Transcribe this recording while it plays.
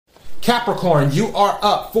Capricorn, you are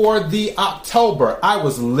up for the October. I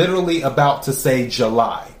was literally about to say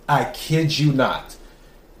July. I kid you not.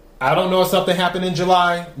 I don't know if something happened in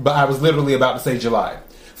July, but I was literally about to say July.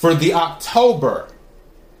 For the October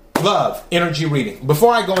love energy reading.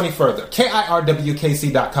 Before I go any further,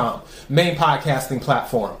 KIRWKC.com, main podcasting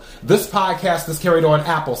platform. This podcast is carried on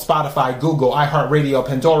Apple, Spotify, Google, iHeartRadio,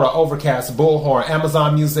 Pandora, Overcast, Bullhorn,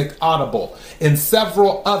 Amazon Music, Audible, and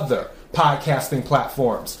several other podcasting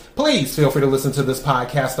platforms. Please feel free to listen to this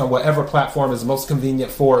podcast on whatever platform is most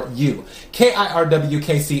convenient for you.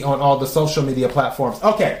 KIRWKC on all the social media platforms.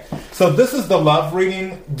 Okay, so this is the love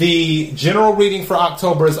reading. The general reading for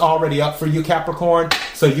October is already up for you, Capricorn,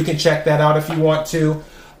 so you can check that out if you want to.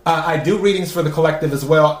 I do readings for the collective as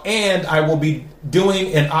well, and I will be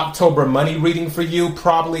doing an October money reading for you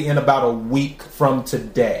probably in about a week from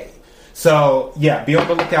today. So, yeah, be on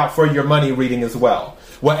the lookout for your money reading as well.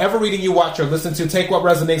 Whatever reading you watch or listen to, take what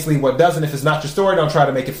resonates, leave what doesn't. If it's not your story, don't try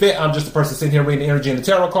to make it fit. I'm just a person sitting here reading the energy and the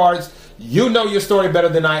tarot cards. You know your story better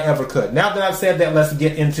than I ever could. Now that I've said that, let's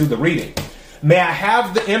get into the reading. May I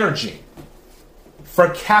have the energy for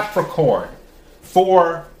Capricorn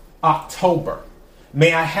for October?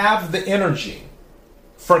 May I have the energy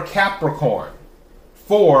for Capricorn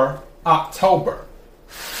for October?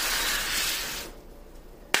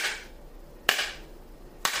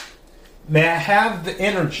 May I have the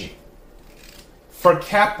energy for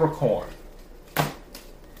Capricorn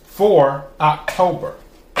for October?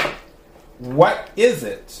 What is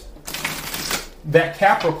it that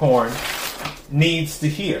Capricorn needs to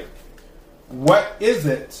hear? What is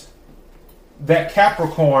it that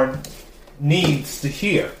Capricorn needs to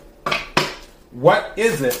hear? What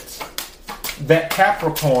is it that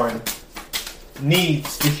Capricorn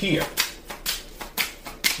needs to hear?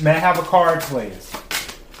 May I have a card, please?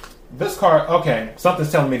 This card, okay,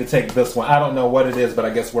 something's telling me to take this one. I don't know what it is, but I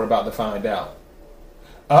guess we're about to find out.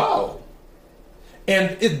 Oh.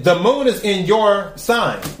 And the moon is in your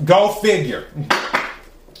sign. Go figure.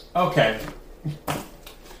 Okay.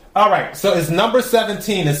 All right, so it's number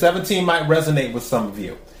 17, and 17 might resonate with some of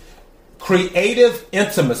you. Creative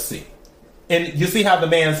intimacy. And you see how the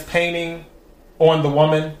man's painting on the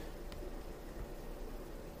woman?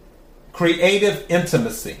 Creative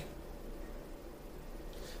intimacy.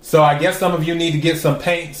 So I guess some of you need to get some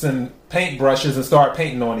paints and paintbrushes and start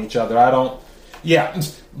painting on each other.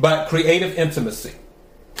 But creative intimacy.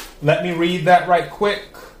 Let me read that right quick.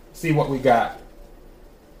 See what we got.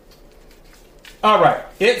 All right.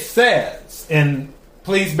 It says, and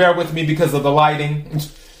please bear with me because of the lighting.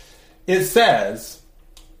 It says,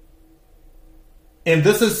 and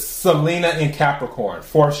this is Selena in Capricorn,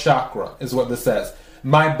 4th chakra is what this says.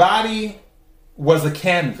 My body was a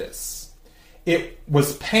canvas. It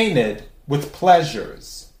was painted with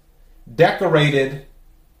pleasures, decorated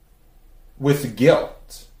with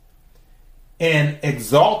guilt, and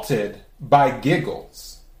exalted by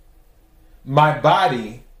giggles. My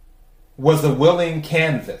body was a willing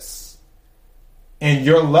canvas, and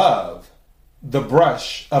your love, the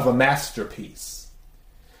brush of a masterpiece.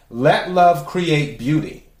 Let love create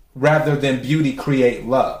beauty, rather than beauty create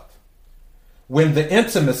love. When the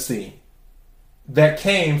intimacy that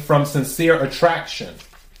came from sincere attraction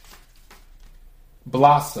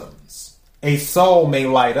blossoms, a soul may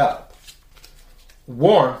light up.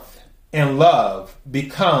 Warmth and love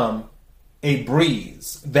become a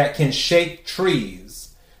breeze that can shake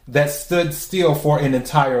trees that stood still for an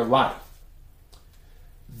entire life.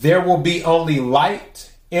 There will be only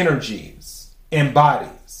light energies and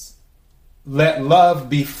bodies. Let love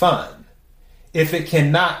be fun if it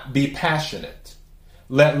cannot be passionate.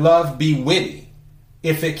 Let love be witty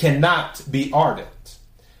if it cannot be ardent.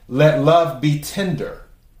 Let love be tender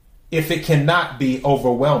if it cannot be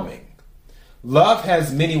overwhelming. Love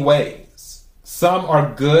has many ways. Some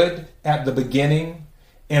are good at the beginning,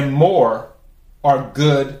 and more are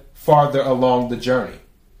good farther along the journey.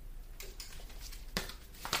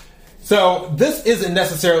 So this isn't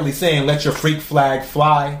necessarily saying let your freak flag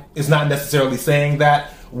fly. It's not necessarily saying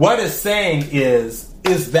that. What it's saying is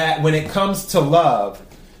that when it comes to love,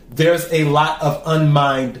 there's a lot of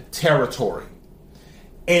unmined territory,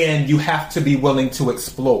 and you have to be willing to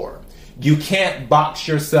explore. You can't box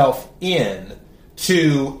yourself in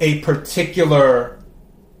to a particular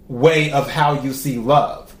way of how you see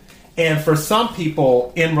love. And for some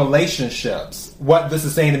people in relationships, what this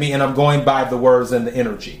is saying to me, and I'm going by the words and the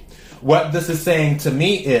energy, what this is saying to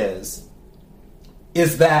me is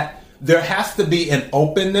that there has to be an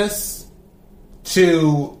openness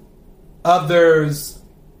to others.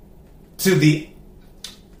 Let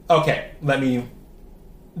me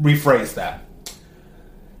rephrase that.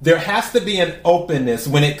 there has to be an openness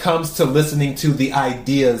when it comes to listening to the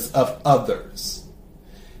ideas of others.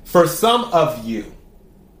 For some of you,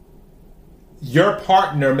 your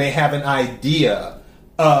partner may have an idea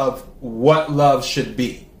of what love should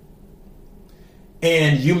be.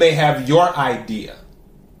 And you may have your idea.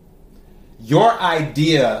 Your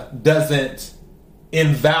idea doesn't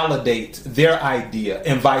invalidate their idea,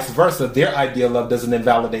 and vice versa. Their idea of love doesn't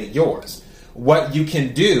invalidate yours. What you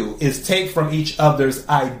can do is take from each other's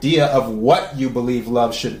idea of what you believe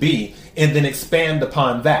love should be, and then expand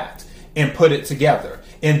upon that and put it together.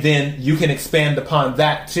 And then you can expand upon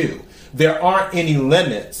that too. There aren't any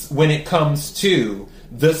limits when it comes to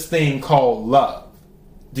this thing called love.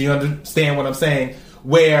 Do you understand what I'm saying?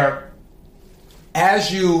 Where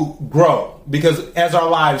as you grow, because as our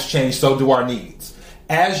lives change, so do our needs.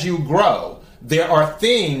 As you grow, there are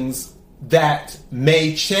things that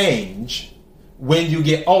may change when you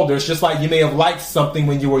get older. It's just like you may have liked something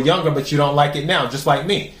when you were younger, but you don't like it now, just like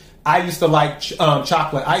me. I used to like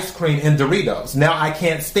chocolate ice cream and Doritos. Now I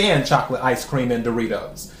can't stand chocolate ice cream and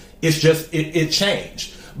Doritos. It's just, it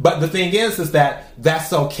changed. But the thing is that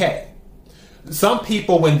that's okay. Some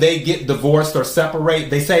people, when they get divorced or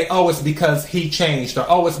separate, they say, oh, it's because he changed, or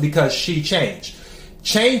oh, it's because she changed.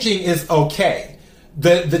 Changing is okay.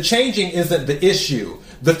 The changing isn't the issue.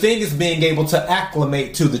 The thing is being able to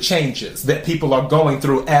acclimate to the changes that people are going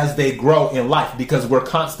through as they grow in life, because we're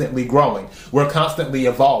constantly growing. We're constantly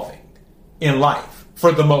evolving in life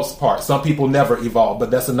for the most part. Some people never evolve,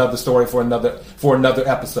 but that's another story for another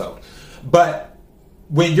episode. But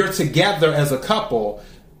when you're together as a couple,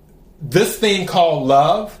 this thing called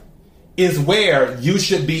love is where you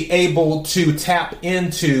should be able to tap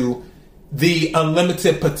into the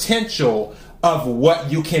unlimited potential of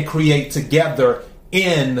what you can create together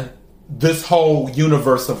in this whole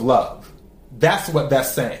universe of love. That's what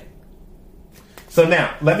that's saying. So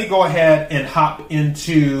now, let me go ahead and hop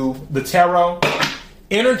into the tarot.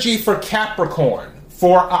 Energy for Capricorn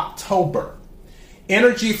for October.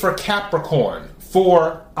 Energy for Capricorn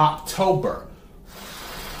for October.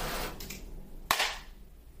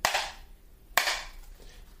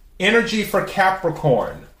 Energy for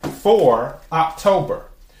Capricorn for October.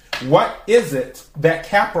 What is it that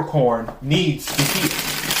Capricorn needs to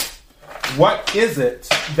hear? What is it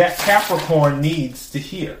that Capricorn needs to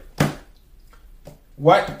hear?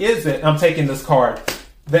 What is it, I'm taking this card,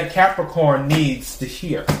 that Capricorn needs to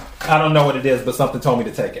hear? I don't know what it is, but something told me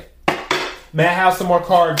to take it. May I have some more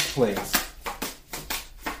cards, please?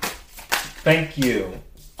 Thank you.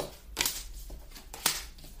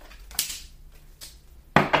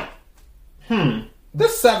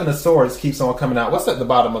 This Seven of Swords keeps on coming out. What's at the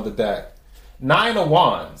bottom of the deck? Nine of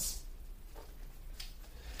Wands.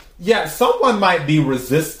 Yeah, someone might be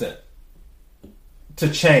resistant to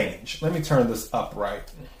change. Let me turn this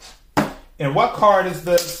upright. And what card is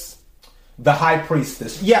this? The High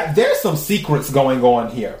Priestess. Yeah, there's some secrets going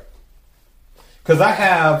on here. Because I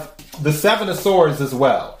have the Seven of Swords as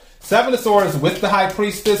well. Seven of Swords with the High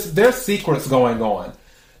Priestess, there's secrets going on.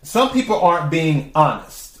 Some people aren't being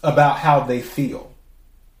honest about how they feel,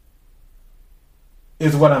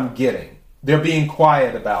 is what I'm getting. They're being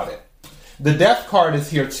quiet about it. The Death card is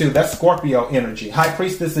here too. That's Scorpio energy. High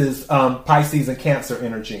Priestess is Pisces and Cancer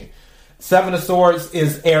energy. Seven of Swords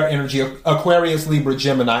is air energy, Aquarius, Libra,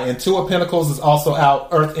 Gemini. And Two of Pentacles is also out,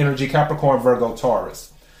 Earth energy, Capricorn, Virgo,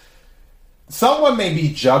 Taurus. Someone may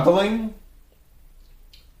be juggling.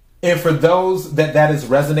 And for those that is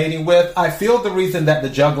resonating with, I feel the reason that the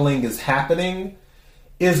juggling is happening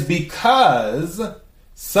is because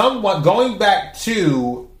someone, going back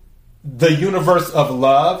to the universe of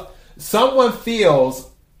love, someone feels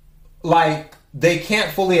like they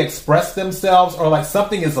can't fully express themselves, or like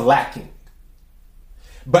something is lacking,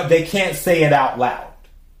 but they can't say it out loud.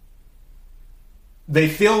 They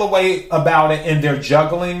feel a way about it and they're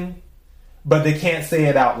juggling, but they can't say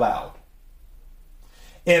it out loud.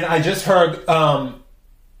 And I just heard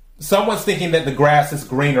someone's thinking that the grass is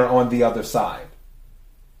greener on the other side.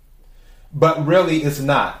 But really it's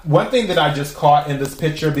not. One thing that I just caught in this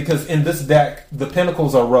picture, because in this deck, the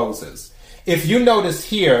pentacles are roses. If you notice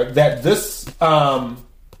here that this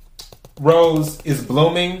rose is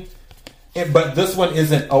blooming, but this one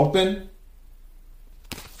isn't open.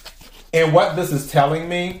 And what this is telling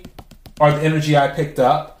me, or the energy I picked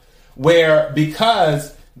up, where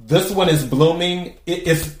because this one is blooming,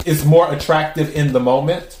 it's more attractive in the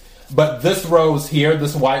moment. But this rose here,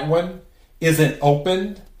 this white one, isn't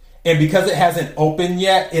opened. And because it hasn't opened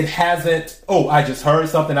yet, it hasn't... Oh, I just heard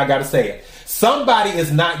something. I got to say it. Somebody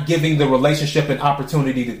is not giving the relationship an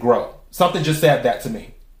opportunity to grow. Something just said that to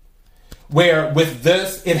me. Where with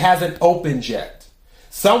this, it hasn't opened yet.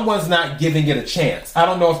 Someone's not giving it a chance. I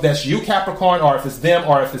don't know if that's you, Capricorn, or if it's them,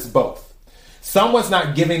 or if it's both. Someone's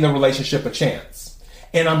not giving the relationship a chance.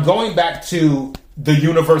 And I'm going back to the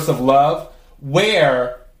universe of love,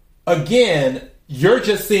 where, again, you're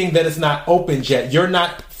just seeing that it's not opened yet. You're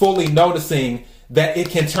not fully noticing that it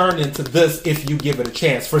can turn into this if you give it a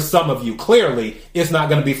chance. For some of you, clearly, it's not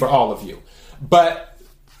going to be for all of you. But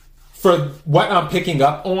for what I'm picking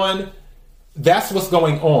up on, that's what's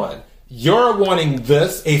going on. You're wanting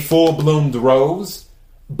this, a full-bloomed rose,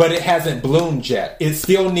 but it hasn't bloomed yet. It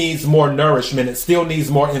still needs more nourishment. It still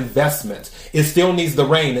needs more investment. It still needs the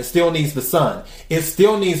rain. It still needs the sun. It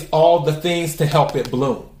still needs all the things to help it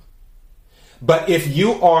bloom. But if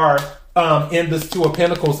you are in this Two of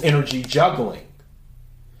Pentacles energy juggling,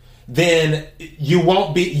 then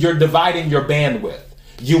you're dividing your bandwidth.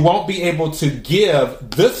 You won't be able to give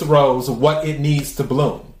this rose what it needs to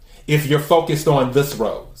bloom if you're focused on this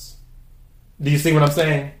rose. Do you see what I'm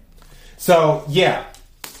saying? So, yeah,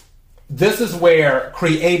 this is where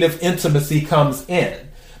creative intimacy comes in.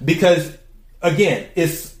 Because, again,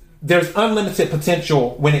 there's unlimited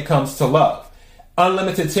potential when it comes to love.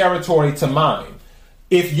 Unlimited territory to mine.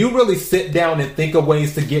 If you really sit down and think of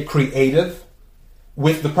ways to get creative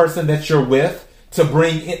with the person that you're with, to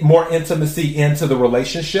bring more intimacy into the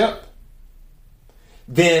relationship,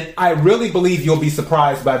 then I really believe you'll be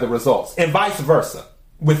surprised by the results. And vice versa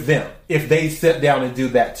with them, if they sit down and do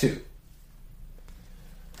that too.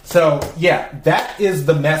 So, yeah, that is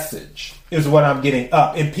the message, is what I'm getting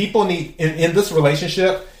up. And people need, in this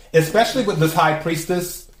relationship, especially with this High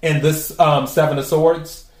Priestess and this Seven of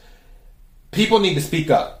Swords, people need to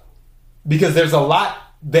speak up. Because there's a lot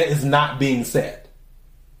that is not being said.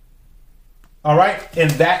 All right?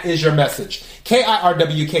 And that is your message.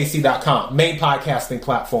 KIRWKC.com, main podcasting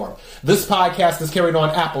platform. This podcast is carried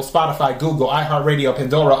on Apple, Spotify, Google, iHeartRadio,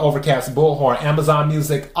 Pandora, Overcast, Bullhorn, Amazon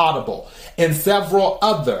Music, Audible, and several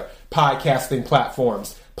other podcasting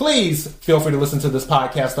platforms. Please feel free to listen to this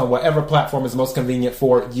podcast on whatever platform is most convenient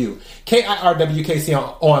for you.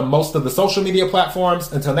 KIRWKC on most of the social media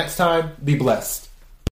platforms. Until next time, be blessed.